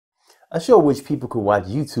I sure wish people could watch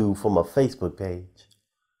YouTube from a Facebook page.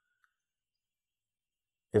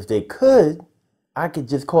 If they could, I could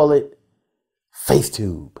just call it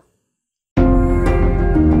FaceTube.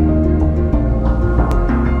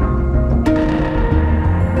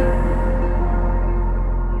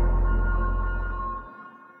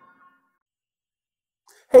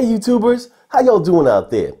 Hey YouTubers, how y'all doing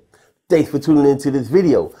out there? Thanks for tuning into this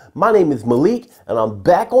video. My name is Malik and I'm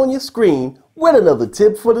back on your screen with another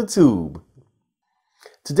tip for the tube.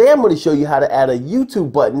 Today I'm going to show you how to add a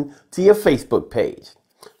YouTube button to your Facebook page.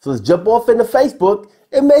 So let's jump off into Facebook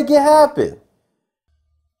and make it happen.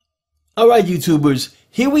 Alright YouTubers,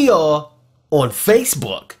 here we are on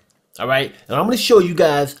Facebook. Alright, and I'm going to show you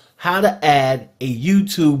guys how to add a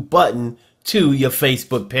YouTube button to your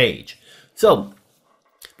Facebook page. So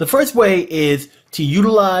the first way is to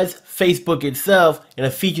utilize Facebook itself and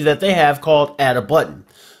a feature that they have called Add a Button.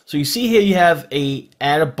 So you see here you have a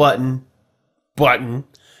Add a Button button,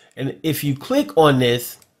 and if you click on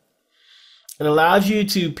this, it allows you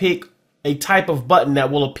to pick a type of button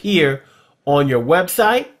that will appear on your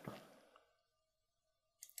website,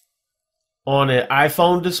 on an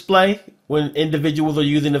iPhone display when individuals are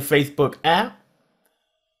using the Facebook app,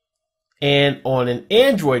 and on an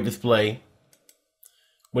Android display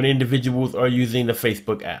when individuals are using the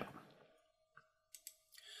Facebook app.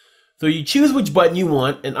 So you choose which button you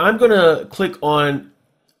want, and I'm going to click on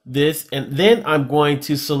this, and then I'm going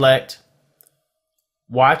to select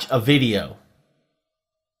Watch a Video.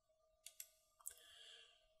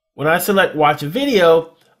 When I select Watch a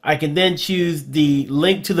Video, I can then choose the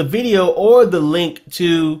link to the video or the link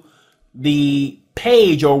to the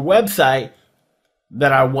page or website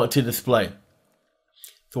that I want to display.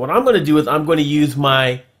 So what I'm going to do is I'm going to use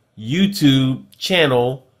my YouTube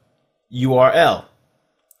channel URL.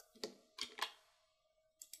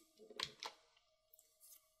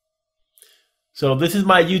 So this is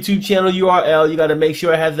my YouTube channel URL. You got to make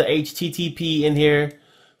sure it has the HTTP in here,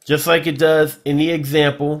 just like it does in the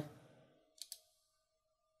example.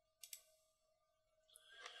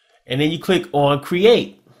 And then you click on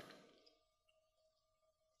Create.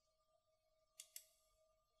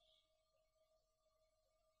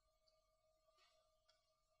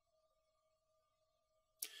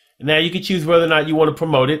 Now you can choose whether or not you want to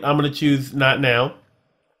promote it. I'm going to choose Not Now.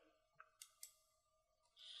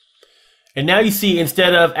 And now you see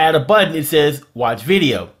instead of Add a Button, it says Watch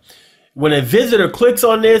Video. When a visitor clicks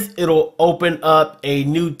on this, it'll open up a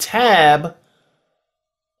new tab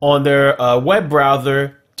on their web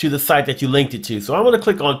browser to the site that you linked it to. So I'm going to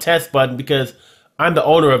click on Test Button because I'm the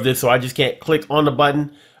owner of this, so I just can't click on the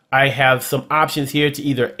button. I have some options here to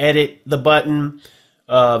either edit the button,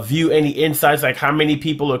 view any insights like how many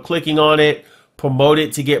people are clicking on it, promote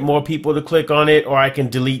it to get more people to click on it, or I can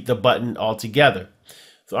delete the button altogether.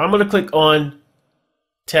 So I'm going to click on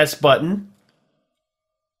Test Button.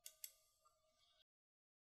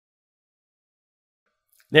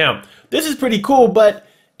 Now, this is pretty cool, but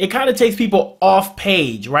it kind of takes people off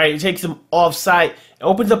page, right? It takes them off site. It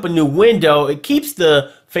opens up a new window. It keeps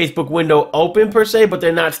the Facebook window open per se, but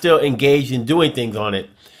they're not still engaged in doing things on it.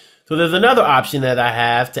 So there's another option that I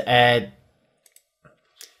have to add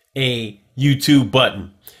a YouTube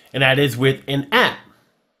button, and that is with an app.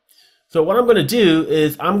 So what I'm going to do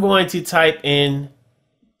is I'm going to type in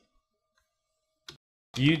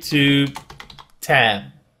YouTube tab.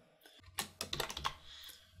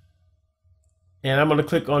 And I'm going to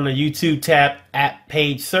click on the YouTube tab app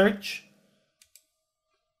page search.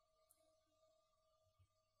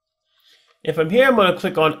 If I'm here, I'm going to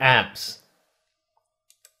click on apps.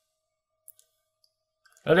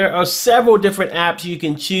 Now, there are several different apps you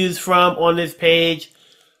can choose from on this page.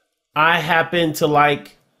 I happen to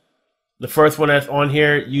like the first one that's on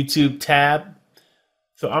here, YouTube tab.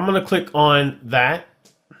 So I'm going to click on that.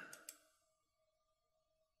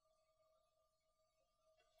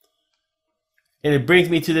 And it brings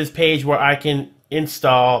me to this page where I can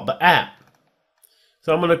install the app.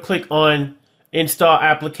 So I'm going to click on Install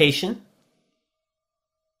Application.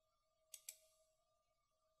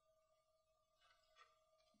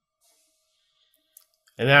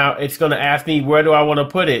 And now it's going to ask me where do I want to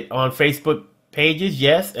put it, on Facebook pages?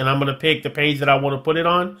 Yes, and I'm going to pick the page that I want to put it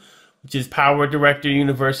on, which is Power Director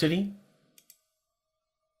University.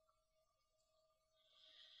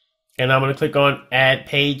 And I'm going to click on Add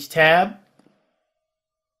Page tab.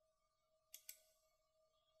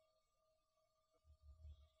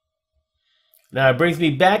 Now it brings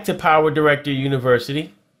me back to Power Director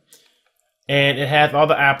University, and it has all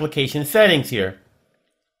the application settings here.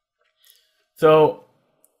 So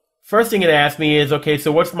first thing it asks me is, okay,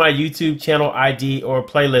 so what's my YouTube channel ID or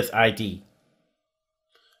playlist ID?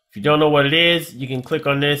 If you don't know what it is, you can click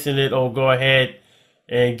on this and it'll go ahead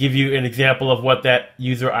and give you an example of what that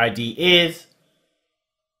user ID is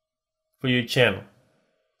for your channel.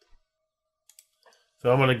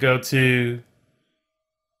 So I'm going to go to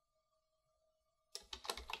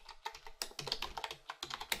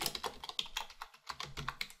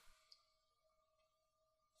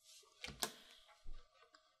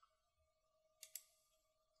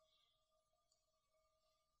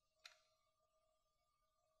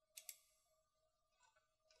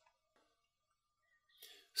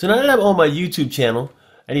So now that I'm on my YouTube channel,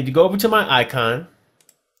 I need to go over to my icon.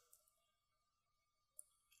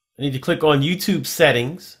 I need to click on YouTube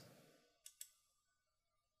settings.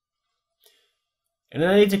 And then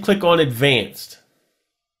I need to click on advanced.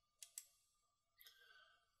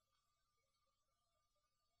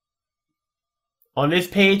 On this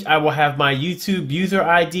page, I will have my YouTube user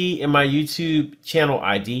ID and my YouTube channel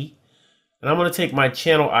ID. And I'm going to take my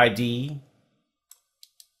channel ID.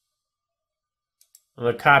 I'm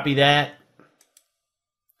going to copy that.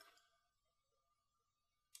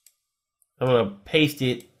 I'm going to paste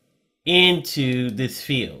it into this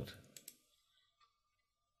field.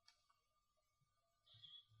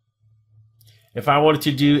 If I wanted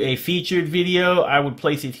to do a featured video, I would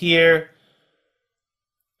place it here.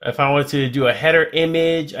 If I wanted to do a header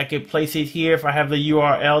image, I could place it here if I have the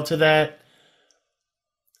URL to that.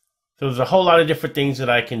 So there's a whole lot of different things that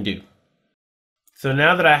I can do. So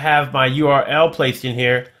now that I have my URL placed in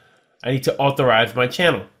here, I need to authorize my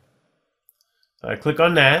channel. So I click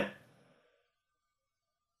on that.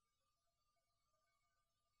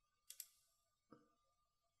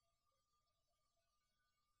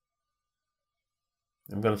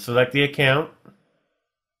 I'm going to select the account.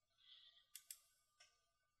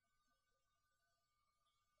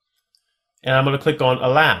 And I'm going to click on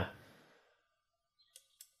Allow.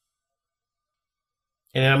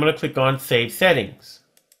 And then I'm going to click on Save Settings.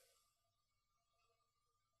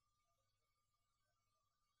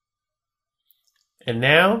 And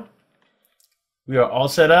now we are all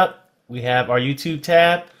set up. We have our YouTube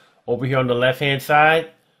tab over here on the left-hand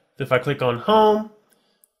side. So if I click on Home,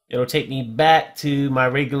 it'll take me back to my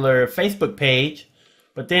regular Facebook page.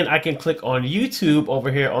 But then I can click on YouTube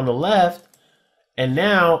over here on the left. And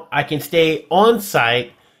now I can stay on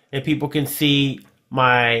site and people can see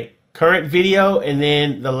my current video and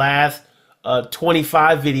then the last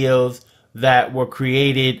 25 videos that were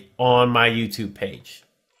created on my YouTube page.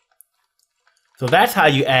 So that's how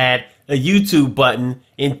you add a YouTube button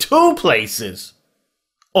in 2 places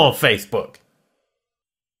on Facebook.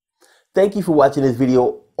 Thank you for watching this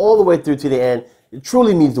video all the way through to the end. It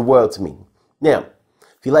truly means the world to me. Now,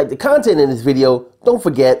 if you like the content in this video, don't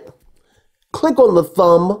forget, click on the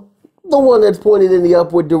thumb, the one that's pointed in the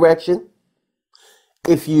upward direction.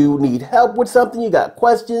 If you need help with something, you got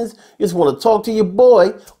questions, you just want to talk to your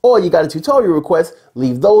boy, or you got a tutorial request,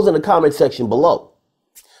 leave those in the comment section below.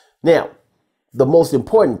 Now, the most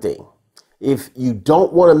important thing, if you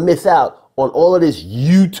don't want to miss out on all of this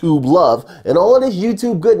YouTube love and all of this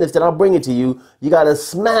YouTube goodness that I'm bringing to you, you got to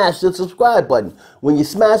smash the subscribe button. When you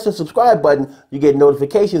smash the subscribe button, you get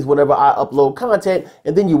notifications whenever I upload content,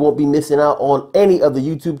 and then you won't be missing out on any of the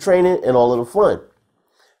YouTube training and all of the fun.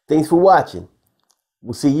 Thanks for watching.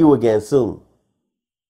 We'll see you again soon.